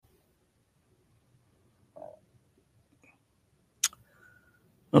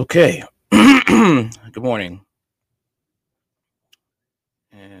Okay. Good morning,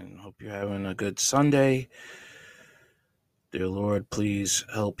 and hope you're having a good Sunday. Dear Lord, please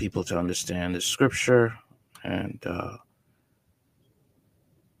help people to understand the scripture and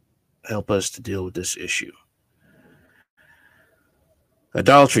help us to deal with this issue.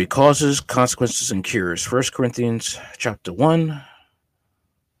 Idolatry causes, consequences, and cures. 1 Corinthians chapter 1,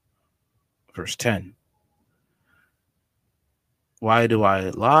 verse 10. Why do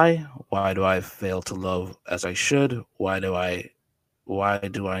I lie? Why do I fail to love as I should? Why do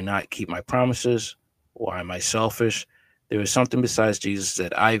I not keep my promises? Why am I selfish? There is something besides Jesus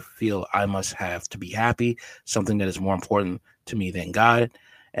that I feel I must have to be happy, something that is more important to me than God,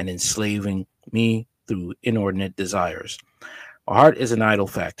 and enslaving me through inordinate desires. A heart is an idol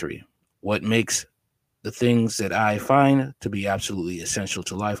factory. What makes the things that I find to be absolutely essential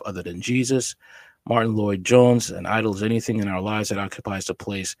to life other than Jesus? Martin Lloyd-Jones, an idol is anything in our lives that occupies a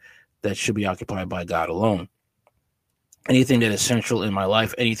place that should be occupied by God alone. Anything that is central in my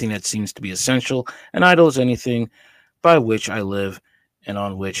life, anything that seems to be essential. An idol is anything by which I live and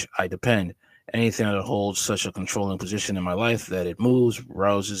on which I depend. Anything that holds such a controlling position in my life that it moves,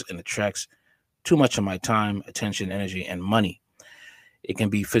 rouses, and attracts too much of my time, attention, energy, and money. It can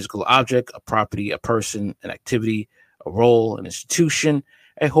be a physical object, a property, a person, an activity, a role, an institution,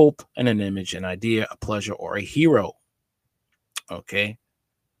 a hope, and an image, an idea, a pleasure, or a hero. Okay?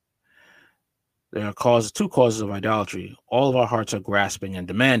 There are two causes of idolatry. All of our hearts are grasping and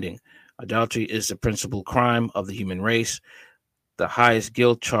demanding. Idolatry is the principal crime of the human race, the highest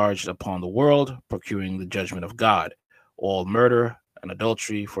guilt charged upon the world, procuring the judgment of God. All murder and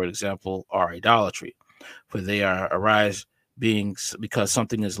adultery, for example, are idolatry, for they arise being because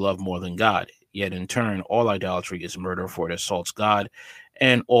something is loved more than God. Yet in turn, all idolatry is murder, for it assaults God,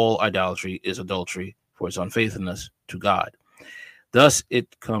 and all idolatry is adultery, for its unfaithfulness to God. Thus,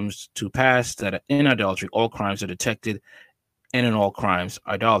 it comes to pass that in idolatry all crimes are detected, and in all crimes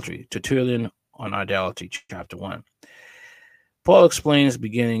idolatry. Tertullian on Idolatry, chapter 1. Paul explains,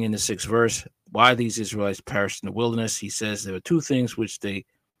 beginning in the 6th verse, why these Israelites perished in the wilderness. He says there are two things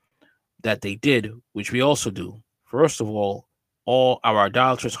that they did, which we also do. First of all our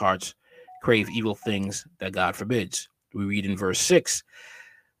idolatrous hearts crave evil things that God forbids. We read in verse 6,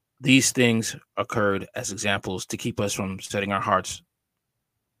 these things occurred as examples to keep us from setting our hearts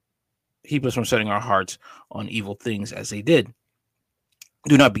on evil things as they did.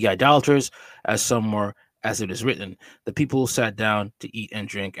 Do not be idolaters, as some were, as it is written. The people sat down to eat and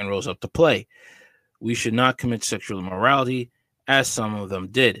drink and rose up to play. We should not commit sexual immorality, as some of them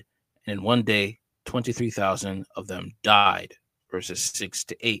did. And in one day, 23,000 of them died. Verses 6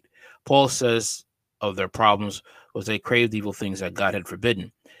 to 8. Paul says of their problems was they craved evil things that God had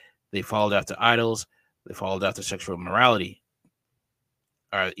forbidden. They followed after idols. They followed after sexual immorality.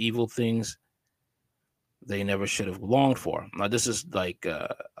 Are evil things they never should have longed for. Now, this is like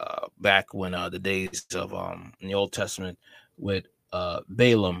back when the days of in the Old Testament with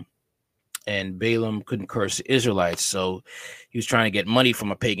Balaam, and Balaam couldn't curse the Israelites, so he was trying to get money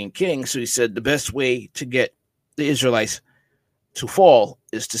from a pagan king. So he said the best way to get the Israelites to fall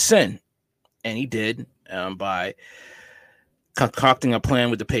is to sin, and he did by concocting a plan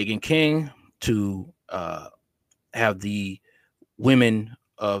with the pagan king to have the women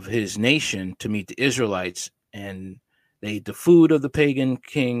of his nation to meet the Israelites, and they ate the food of the pagan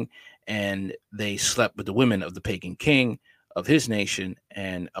king, and they slept with the women of the pagan king of his nation,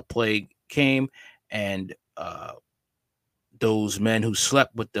 and a plague came, and those men who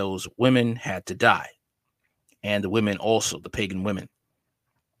slept with those women had to die, and the women also, the pagan women.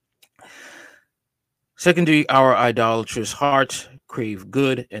 Secondly, our idolatrous hearts crave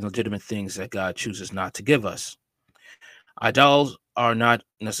good and legitimate things that God chooses not to give us. Idols are not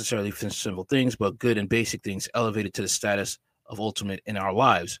necessarily sinful things, but good and basic things elevated to the status of ultimate in our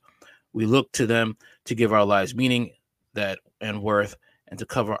lives. We look to them to give our lives meaning that and worth, and to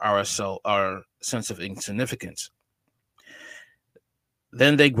cover our sense of insignificance.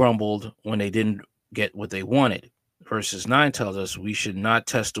 Then they grumbled when they didn't get what they wanted. Verses 9 tells us we should not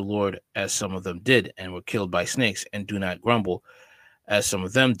test the Lord as some of them did and were killed by snakes, and do not grumble as some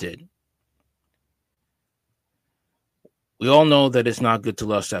of them did. We all know that it's not good to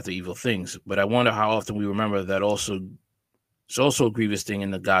lust after evil things, but I wonder how often we remember that it's also a grievous thing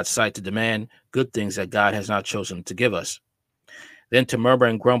in God's sight to demand good things that God has not chosen to give us. Then to murmur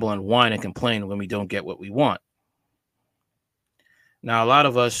and grumble and whine and complain when we don't get what we want. Now, a lot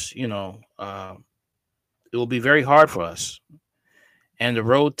of us, it will be very hard for us. And the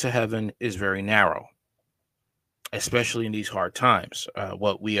road to heaven is very narrow, especially in these hard times,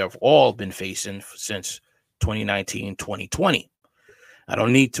 what we have all been facing since 2019, 2020. I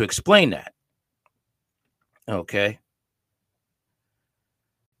don't need to explain that. Okay.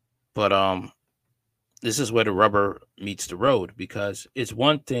 But this is where the rubber meets the road, because it's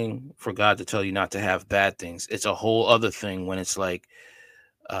one thing for God to tell you not to have bad things. It's a whole other thing when it's like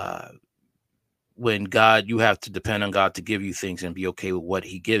when you have to depend on God to give you things and be okay with what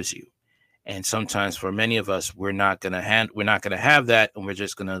he gives you. And sometimes for many of us, we're not going to have that, and we're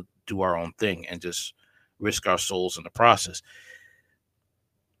just going to do our own thing and just risk our souls in the process.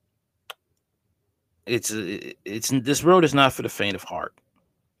 This road is not for the faint of heart.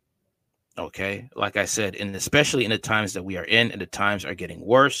 Okay, like I said, and especially in the times that we are in, and the times are getting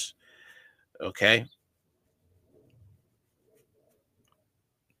worse. Okay,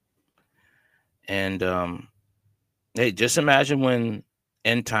 and hey, just imagine when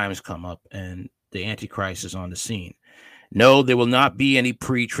end times come up and the Antichrist is on the scene. No, there will not be any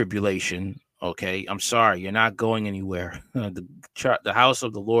pre-tribulation. Okay, I'm sorry, you're not going anywhere. The house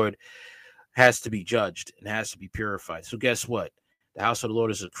of the Lord has to be judged and has to be purified. So guess what? The house of the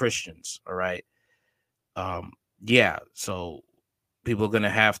Lord is the Christians. All right. Yeah. So people are going to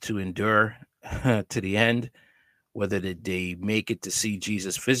have to endure to the end, whether they make it to see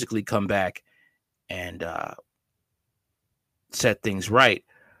Jesus physically come back and set things right,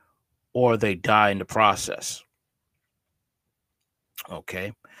 or they die in the process.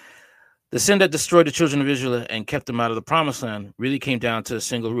 Okay. The sin that destroyed the children of Israel and kept them out of the promised land really came down to a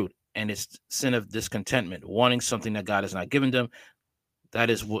single root, and it's sin of discontentment, wanting something that God has not given them.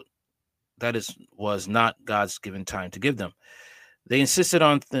 Was not God's given time to give them. They insisted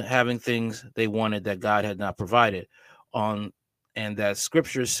on having things they wanted that God had not provided on, and that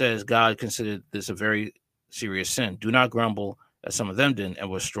Scripture says God considered this a very serious sin. Do not grumble, as some of them did, and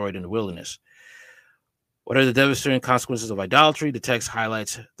were destroyed in the wilderness. What are the devastating consequences of idolatry? The text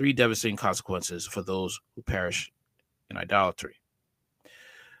highlights 3 devastating consequences for those who perish in idolatry.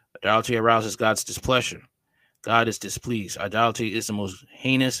 Idolatry arouses God's displeasure. God is displeased. Idolatry is the most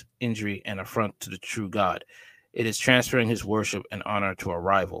heinous injury and affront to the true God. It is transferring his worship and honor to a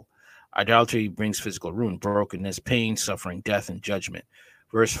rival. Idolatry brings physical ruin, brokenness, pain, suffering, death, and judgment.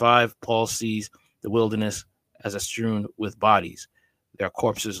 Verse 5, Paul sees the wilderness as a strewn with bodies. Their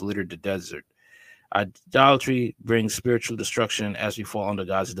corpses littered the desert. Idolatry brings spiritual destruction as we fall under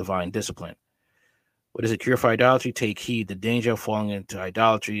God's divine discipline. What is a cure for idolatry? Take heed. The danger of falling into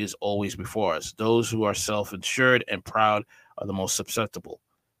idolatry is always before us. Those who are self-assured and proud are the most susceptible.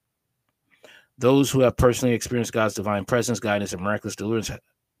 Those who have personally experienced God's divine presence, guidance, and miraculous deliverance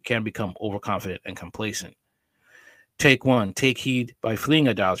can become overconfident and complacent. Take heed by fleeing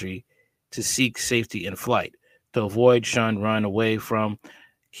idolatry to seek safety in flight. To avoid, shun, run away from,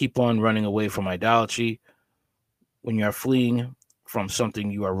 keep on running away from idolatry. When you are fleeing from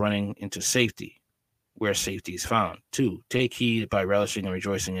something, you are running into safety, where safety is found. 2, take heed by relishing and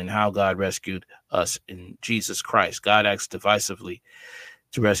rejoicing in how God rescued us in Jesus Christ. God acts decisively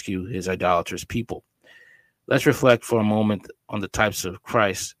to rescue his idolatrous people. Let's reflect for a moment on the types of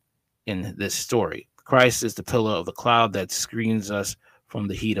Christ in this story. Christ is the pillar of the cloud that screens us from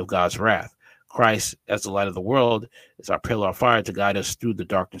the heat of God's wrath. Christ, as the light of the world, is our pillar of fire to guide us through the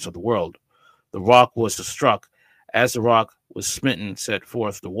darkness of the world. The rock was struck. As the rock was smitten, set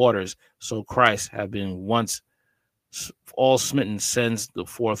forth the waters, so Christ, have been once all smitten, sends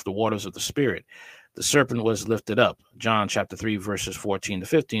forth the waters of the Spirit. The serpent was lifted up. John chapter 3, verses 14 to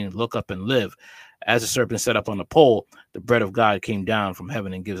 15. Look up and live. As the serpent set up on the pole, the bread of God came down from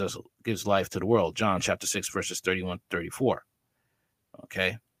heaven and gives life to the world. John chapter 6, verses 31 to 34.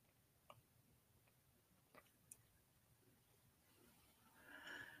 Okay.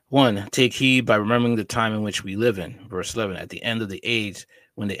 1, take heed by remembering the time in which we live in. Verse 11, at the end of the age,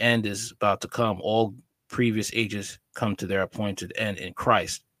 when the end is about to come, all previous ages come to their appointed end in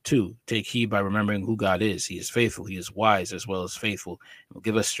Christ. 2, take heed by remembering who God is. He is faithful. He is wise as well as faithful. He will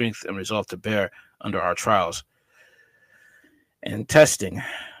give us strength and resolve to bear under our trials and testing.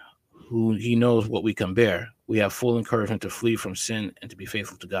 Who he knows what we can bear. We have full encouragement to flee from sin and to be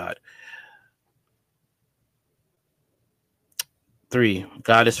faithful to God. 3,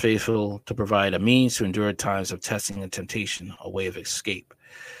 God is faithful to provide a means to endure times of testing and temptation, a way of escape.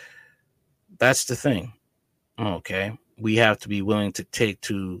 That's the thing. Okay. We have to be willing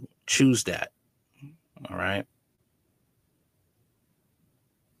to choose that. All right.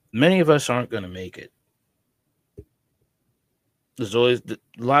 Many of us aren't going to make it. There's always a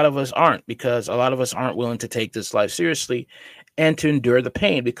lot of us aren't, because a lot of us aren't willing to take this life seriously and to endure the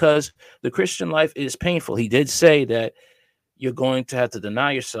pain, because the Christian life is painful. He did say that you're going to have to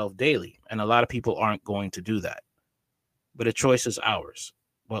deny yourself daily. And a lot of people aren't going to do that. But the choice is ours,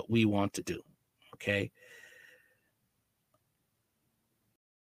 what we want to do. Okay.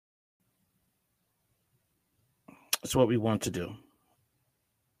 It's what we want to do,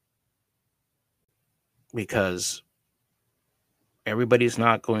 because everybody's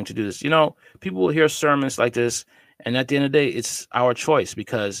not going to do this. People will hear sermons like this, and at the end of the day, it's our choice,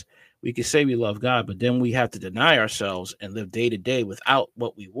 because we can say we love God, but then we have to deny ourselves and live day to day without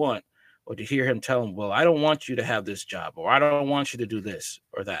what we want, or to hear him tell him, well, I don't want you to have this job, or I don't want you to do this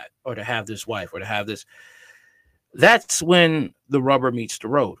or that, or to have this wife, or to have this. That's when the rubber meets the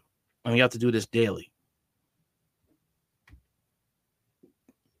road, and we have to do this daily.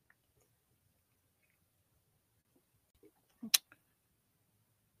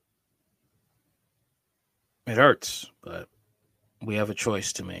 It hurts, but we have a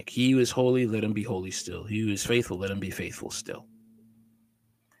choice to make. He who is holy, let him be holy still. He who is faithful, let him be faithful still.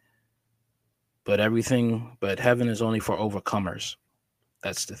 But heaven is only for overcomers.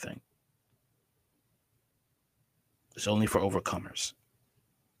 That's the thing. It's only for overcomers.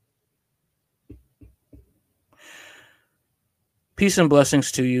 Peace and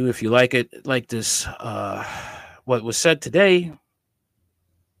blessings to you. If you like this, what was said today,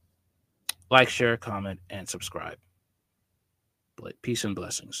 like, share, comment, and subscribe. Peace and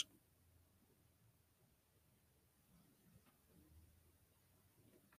blessings.